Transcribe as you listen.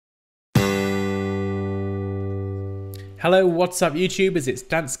Hello, what's up YouTubers, it's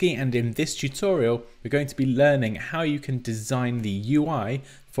Dansky, and in this tutorial we're going to be learning how you can design the UI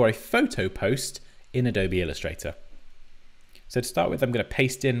for a photo post in Adobe Illustrator. So to start with, I'm going to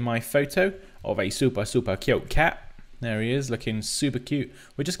paste in my photo of a super cute cat. There he is, looking super cute.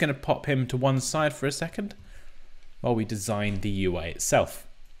 We're just going to pop him to one side for a second while we design the UI itself.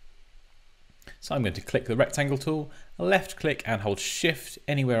 So I'm going to click the rectangle tool, left click and hold shift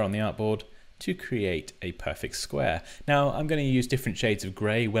anywhere on the artboard to create a perfect square. Now I'm going to use different shades of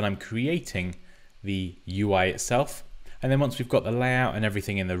grey when I'm creating the UI itself, and then once we've got the layout and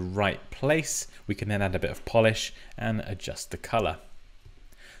everything in the right place, we can then add a bit of polish and adjust the colour.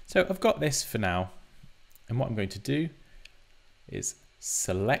 So I've got this for now, and what I'm going to do is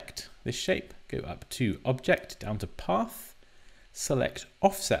select this shape, go up to Object, down to Path, select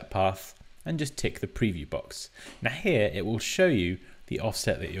Offset Path, and just tick the preview box. Now here it will show you the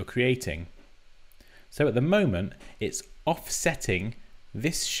offset that you're creating. So at the moment, it's offsetting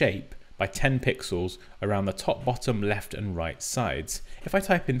this shape by 10 pixels around the top, bottom, left and right sides. If I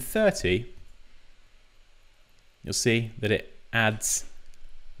type in 30, you'll see that it adds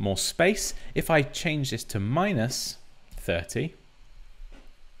more space. If I change this to minus 30,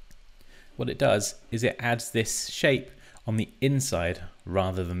 what it does is it adds this shape on the inside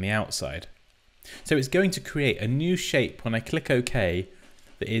rather than the outside. So it's going to create a new shape when I click OK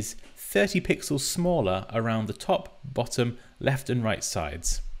that is 30 pixels smaller around the top, bottom, left and right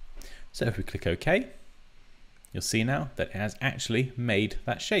sides. So if we click OK, you'll see now that it has actually made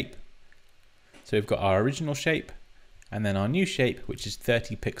that shape. So we've got our original shape and then our new shape, which is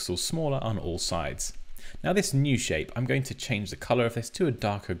 30 pixels smaller on all sides. Now this new shape, I'm going to change the color of this to a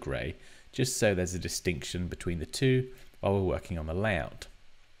darker gray, just so there's a distinction between the two while we're working on the layout.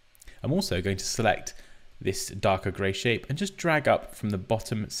 I'm also going to select this darker grey shape and just drag up from the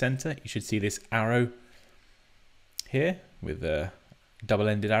bottom center. You should see this arrow here with a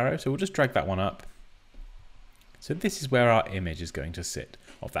double-ended arrow. So we'll just drag that one up. So this is where our image is going to sit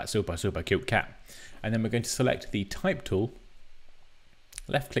of that super cute cat. And then we're going to select the type tool,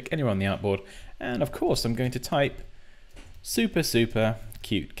 left click anywhere on the artboard. And of course, I'm going to type super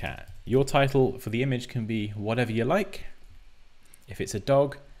cute cat. Your title for the image can be whatever you like. If it's a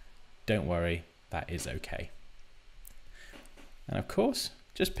dog, don't worry, that is okay. And of course,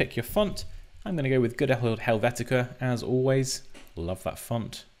 just pick your font. I'm going to go with good old Helvetica as always. Love that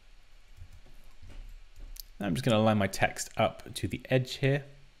font. I'm just going to line my text up to the edge here.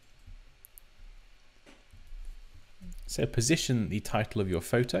 So position the title of your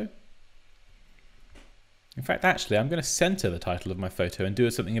photo. In fact, actually, I'm going to center the title of my photo and do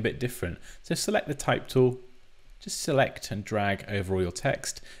something a bit different. So select the type tool. Just select and drag over all your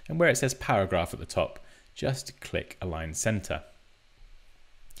text, and where it says paragraph at the top, just click Align Center.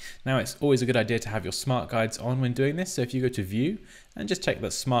 Now it's always a good idea to have your smart guides on when doing this, so if you go to View and just check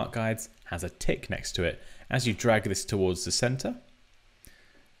that Smart Guides has a tick next to it, as you drag this towards the center,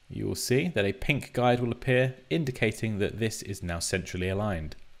 you will see that a pink guide will appear indicating that this is now centrally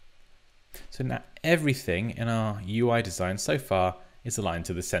aligned. So now everything in our UI design so far is aligned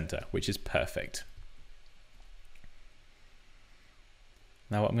to the center, which is perfect.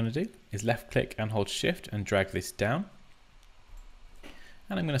 Now what I'm going to do is left click and hold shift and drag this down.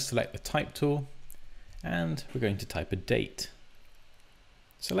 And I'm going to select the type tool and we're going to type a date.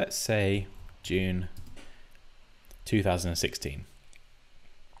 So let's say June 2016.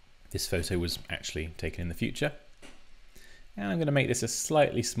 This photo was actually taken in the future. And I'm going to make this a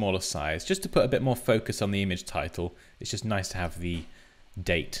slightly smaller size just to put a bit more focus on the image title. It's just nice to have the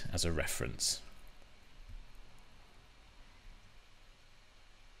date as a reference.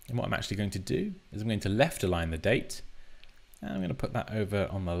 And what I'm actually going to do is I'm going to left align the date, and I'm going to put that over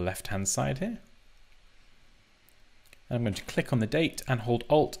on the left hand side here. And I'm going to click on the date and hold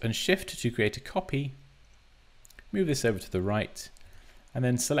Alt and Shift to create a copy, move this over to the right, and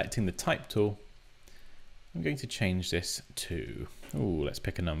then selecting the type tool, I'm going to change this to, let's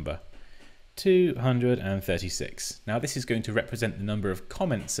pick a number, 236. Now this is going to represent the number of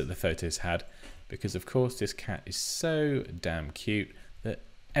comments that the photo's had, because of course this cat is so damn cute that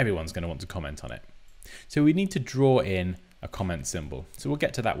everyone's going to want to comment on it. So we need to draw in a comment symbol. So we'll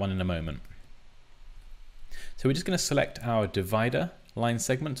get to that one in a moment. So we're just going to select our divider line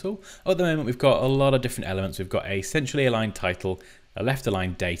segment tool. At the moment we've got a lot of different elements. We've got a centrally aligned title, a left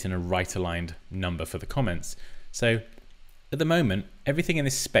aligned date and a right aligned number for the comments. So at the moment everything in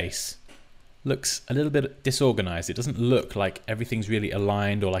this space looks a little bit disorganized. It doesn't look like everything's really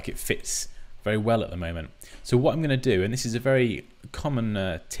aligned or like it fits very well at the moment. So what I'm going to do, and this is a very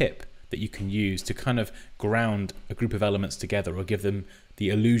common tip that you can use to kind of ground a group of elements together or give them the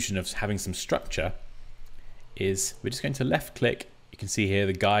illusion of having some structure, is we're just going to left click. You can see here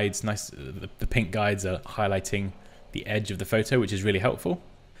the guides, nice, the pink guides are highlighting the edge of the photo, which is really helpful.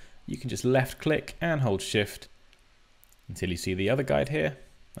 You can just left click and hold shift until you see the other guide here.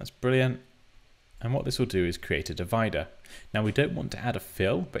 That's brilliant. And what this will do is create a divider. Now we don't want to add a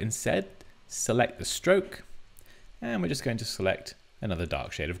fill, but instead select the stroke, and we're just going to select another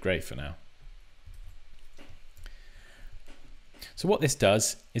dark shade of grey for now. So what this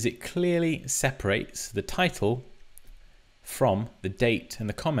does is it clearly separates the title from the date and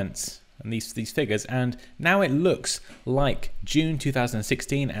the comments and these figures, and now it looks like June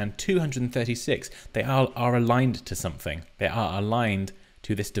 2016 and 236. They are aligned to something. They are aligned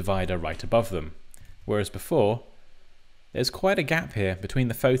to this divider right above them. Whereas before, there's quite a gap here between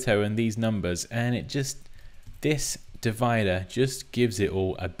the photo and these numbers, and this divider just gives it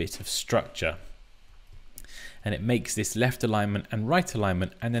all a bit of structure. And it makes this left alignment and right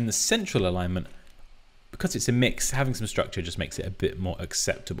alignment, and then the central alignment, because it's a mix, having some structure just makes it a bit more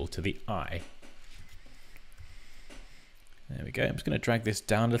acceptable to the eye. There we go. I'm just going to drag this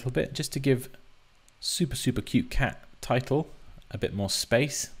down a little bit just to give super cute cat title a bit more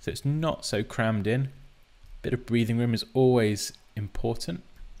space, so it's not so crammed in. A bit of breathing room is always important.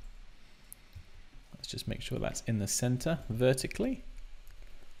 Let's just make sure that's in the center vertically.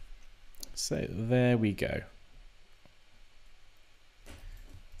 So there we go.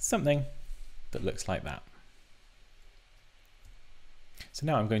 Something that looks like that. So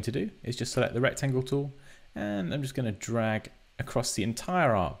now what I'm going to do is just select the rectangle tool, and I'm just going to drag across the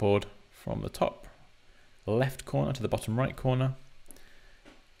entire artboard from the top left corner to the bottom right corner,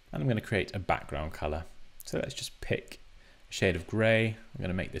 and I'm going to create a background color. So let's just pick a shade of gray. I'm going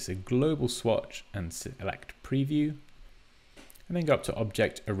to make this a global swatch and select preview, and then go up to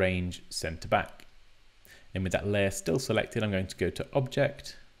object, arrange, center back. And with that layer still selected, I'm going to go to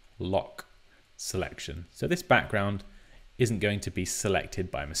object, lock, selection. So this background isn't going to be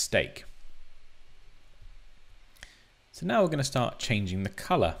selected by mistake. So now we're going to start changing the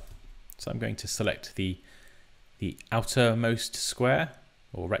color. So I'm going to select the outermost square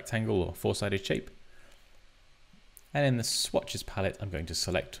or rectangle or four-sided shape. And in the swatches palette, I'm going to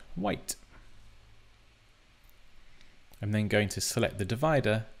select white. I'm then going to select the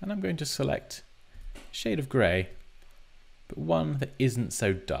divider, and I'm going to select a shade of gray, but one that isn't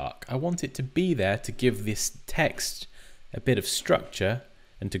so dark. I want it to be there to give this text a bit of structure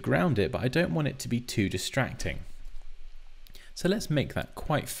and to ground it, but I don't want it to be too distracting. So let's make that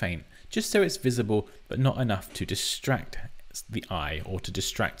quite faint, just so it's visible, but not enough to distract the eye or to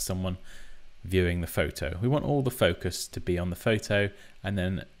distract someone viewing the photo. We want all the focus to be on the photo, and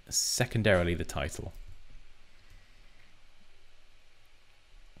then secondarily the title.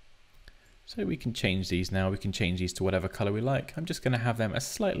 So we can change these now. We can change these to whatever color we like. I'm just going to have them a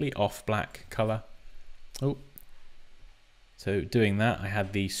slightly off black color. Oh, so doing that, I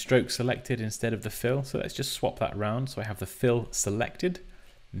had the stroke selected instead of the fill. So let's just swap that around. So I have the fill selected,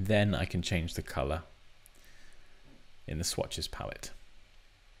 then I can change the color in the swatches palette.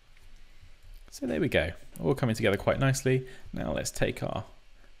 So there we go, all coming together quite nicely. Now let's take our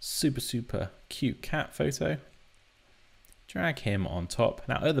super cute cat photo, drag him on top.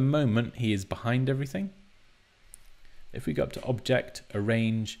 Now at the moment he is behind everything. If we go up to object,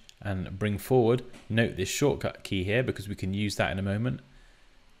 arrange, and bring forward, note this shortcut key here because we can use that in a moment.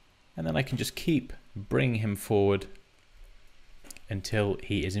 And then I can just keep bringing him forward until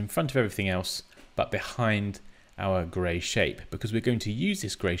he is in front of everything else but behind our grey shape, because we're going to use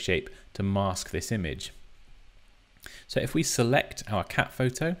this grey shape to mask this image. So if we select our cat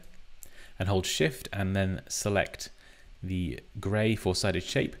photo and hold shift and then select the grey four-sided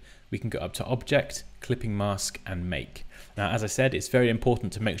shape, we can go up to object, clipping mask, and make. Now as I said, it's very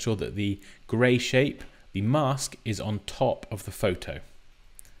important to make sure that the grey shape, the mask, is on top of the photo.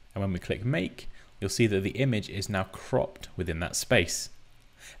 And when we click make, you'll see that the image is now cropped within that space.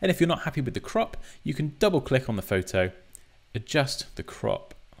 And if you're not happy with the crop, you can double click on the photo, adjust the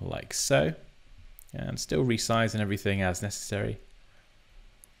crop like so, and still resize and everything as necessary.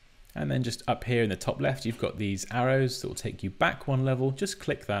 And then just up here in the top left, you've got these arrows that will take you back one level. Just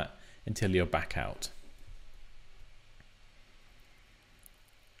click that until you're back out.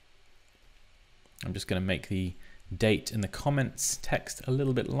 I'm just going to make the date in the comments text a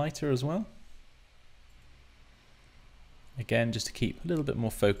little bit lighter as well. Again, just to keep a little bit more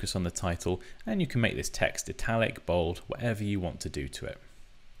focus on the title, and you can make this text italic, bold, whatever you want to do to it.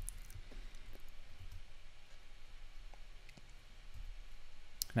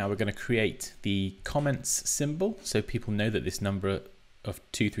 Now we're going to create the comments symbol so people know that this number of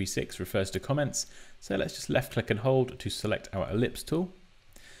 236 refers to comments. So let's just left click and hold to select our ellipse tool,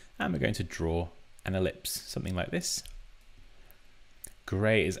 and we're going to draw an ellipse, something like this.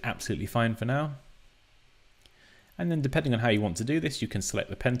 Grey is absolutely fine for now. And then depending on how you want to do this, you can select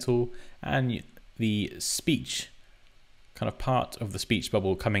the pen tool and the speech, kind of part of the speech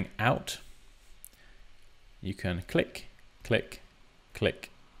bubble coming out. You can click, click,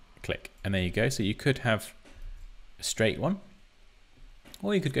 click, click, and there you go. So you could have a straight one,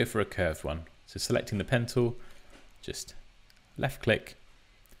 or you could go for a curved one. So selecting the pen tool, just left click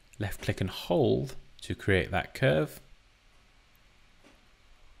and hold to create that curve.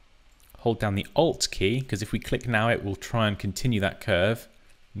 Hold down the Alt key, because if we click now, it will try and continue that curve.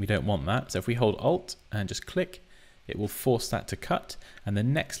 We don't want that. So if we hold Alt and just click, it will force that to cut. And the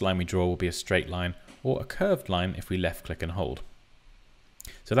next line we draw will be a straight line or a curved line if we left click and hold.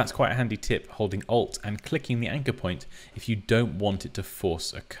 So that's quite a handy tip, holding Alt and clicking the anchor point if you don't want it to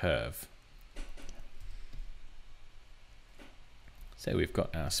force a curve. So we've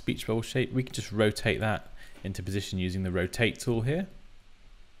got our speech bubble shape. We can just rotate that into position using the rotate tool here.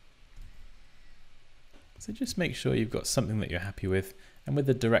 So just make sure you've got something that you're happy with. And with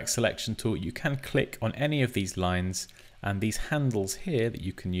the direct selection tool, you can click on any of these lines and these handles here that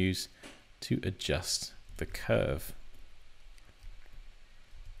you can use to adjust the curve.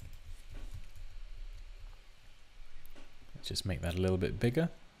 Let's just make that a little bit bigger.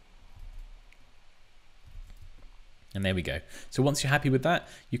 And there we go. So once you're happy with that,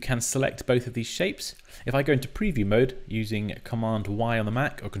 you can select both of these shapes. If I go into preview mode using Command Y on the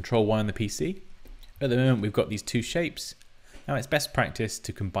Mac or Control Y on the PC, at the moment we've got these two shapes. Now it's best practice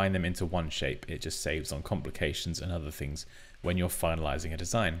to combine them into one shape. It just saves on complications and other things when you're finalizing a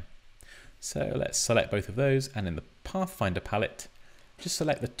design. So let's select both of those, and in the Pathfinder palette, just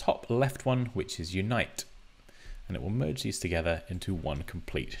select the top left one, which is Unite, and it will merge these together into one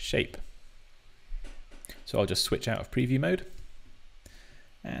complete shape. So I'll just switch out of preview mode,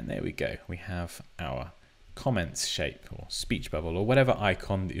 and there we go. We have our comments shape or speech bubble or whatever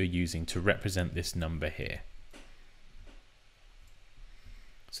icon that you're using to represent this number here.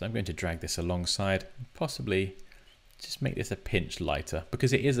 So I'm going to drag this alongside and possibly just make this a pinch lighter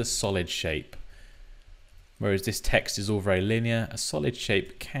because it is a solid shape. Whereas this text is all very linear, a solid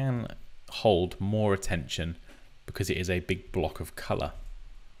shape can hold more attention because it is a big block of color.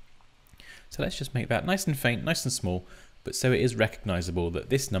 So let's just make that nice and faint, nice and small, but so it is recognizable that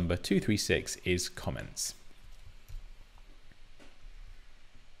this number 236 is comments.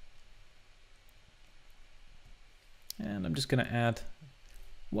 And I'm just going to add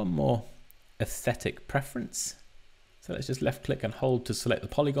one more aesthetic preference. So let's just left click and hold to select the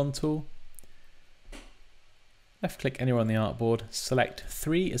polygon tool. Left click anywhere on the artboard, select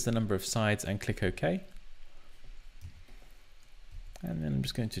 3 as the number of sides and click OK. And then I'm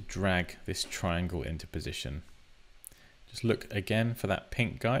just going to drag this triangle into position. Just look again for that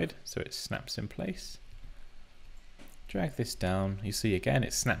pink guide so it snaps in place. Drag this down, you see again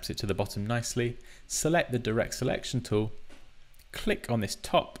it snaps it to the bottom nicely. Select the direct selection tool, click on this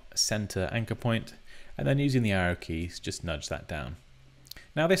top center anchor point, and then using the arrow keys just nudge that down.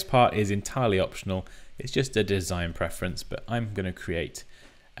 Now this part is entirely optional, it's just a design preference, but I'm going to create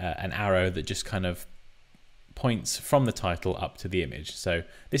an arrow that just kind of points from the title up to the image. So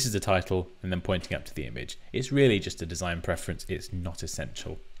this is the title and then pointing up to the image. It's really just a design preference, it's not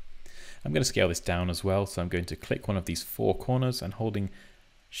essential. I'm going to scale this down as well, so I'm going to click one of these 4 corners and holding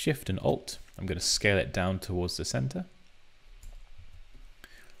Shift and Alt, I'm going to scale it down towards the center.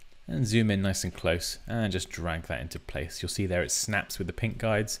 And zoom in nice and close and just drag that into place. You'll see there it snaps with the pink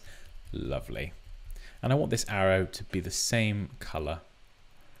guides. Lovely. And I want this arrow to be the same color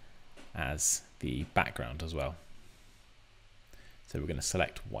as the background as well. So we're going to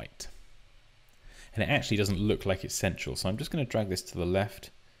select white. And it actually doesn't look like it's central, so I'm just going to drag this to the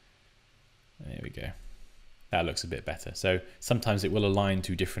left. There we go. That looks a bit better. So sometimes it will align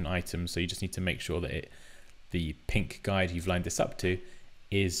to different items, so you just need to make sure that the pink guide you've lined this up to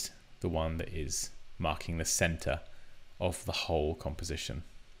is the one that is marking the center of the whole composition.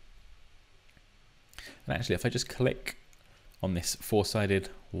 And actually, if I just click on this 4-sided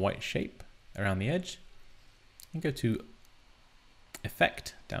white shape around the edge and go to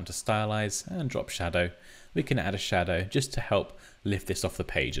Effect, down to Stylize and drop Shadow, we can add a shadow just to help lift this off the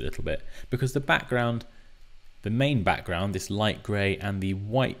page a little bit, because the background, the main background, this light gray and the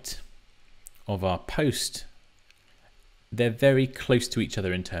white of our post, they're very close to each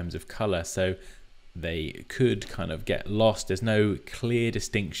other in terms of color, so they could kind of get lost. There's no clear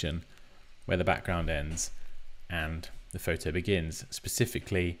distinction where the background ends and the photo begins,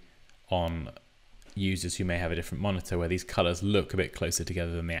 specifically on users who may have a different monitor where these colors look a bit closer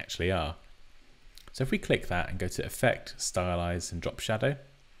together than they actually are. So if we click that and go to Effect, Stylize and drop Shadow,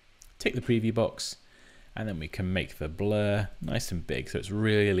 tick the preview box, and then we can make the blur nice and big so it's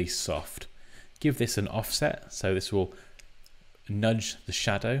really soft. Give this an offset, so this will nudge the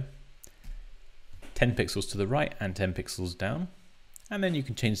shadow 10 pixels to the right and 10 pixels down. And then you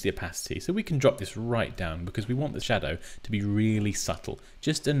can change the opacity. So we can drop this right down because we want the shadow to be really subtle,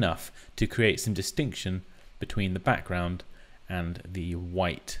 just enough to create some distinction between the background and the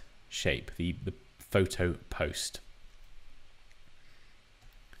white shape, the photo post.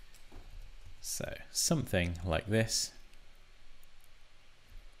 So something like this.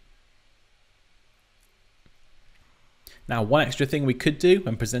 Now, one extra thing we could do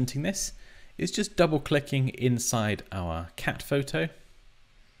when presenting this is just double clicking inside our cat photo.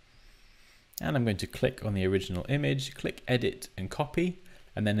 And I'm going to click on the original image, click edit and copy.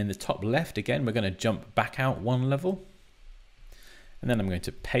 And then in the top left, again, we're going to jump back out one level. And then I'm going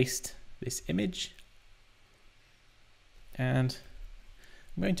to paste this image. And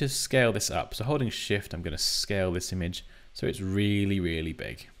I'm going to scale this up. So holding shift, I'm going to scale this image so it's really, really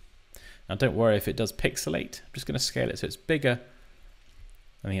big. Now don't worry if it does pixelate. I'm just going to scale it so it's bigger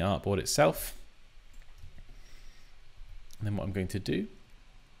than the artboard itself. And then what I'm going to do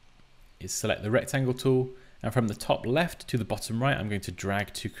is select the rectangle tool, and from the top left to the bottom right, I'm going to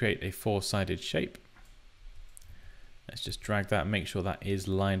drag to create a four-sided shape. Let's just drag that and make sure that is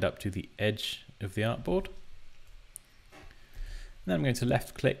lined up to the edge of the artboard. And then I'm going to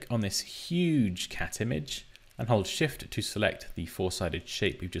left click on this huge cat image and hold shift to select the four-sided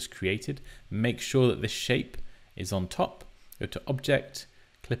shape we've just created. Make sure that this shape is on top. Go to Object,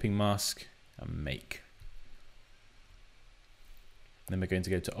 Clipping Mask, and Make. Then we're going to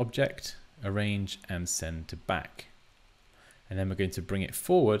go to Object, Arrange, and Send to Back. And then we're going to bring it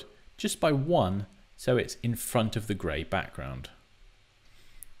forward just by one, so it's in front of the grey background.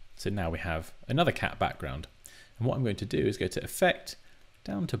 So now we have another cat background. And what I'm going to do is go to Effect,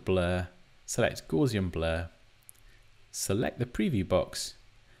 down to Blur, select Gaussian Blur, select the preview box,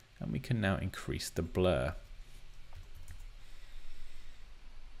 and we can now increase the blur.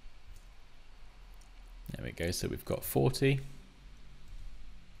 There we go, so we've got 40.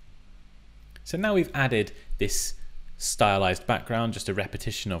 So now we've added this stylized background, just a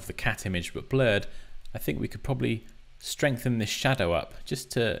repetition of the cat image but blurred. I think we could probably strengthen this shadow up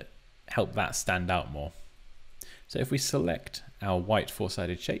just to help that stand out more. So if we select our white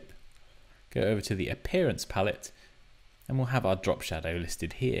four-sided shape, go over to the Appearance palette, and we'll have our drop shadow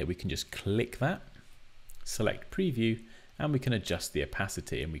listed here. We can just click that, select Preview, and we can adjust the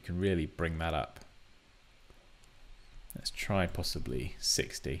opacity and we can really bring that up. Let's try possibly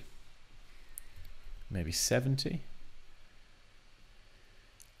 60. Maybe 70.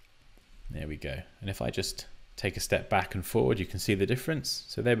 There we go. And if I just take a step back and forward, you can see the difference.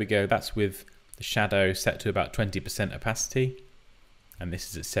 So there we go. That's with the shadow set to about 20% opacity. And this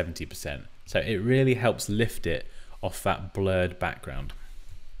is at 70%. So it really helps lift it off that blurred background.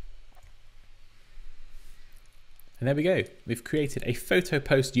 And there we go. We've created a photo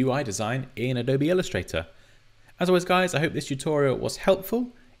post UI design in Adobe Illustrator. As always, guys, I hope this tutorial was helpful.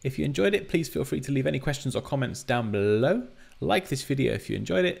 If you enjoyed it, please feel free to leave any questions or comments down below. Like this video if you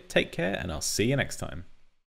enjoyed it. Take care, and I'll see you next time.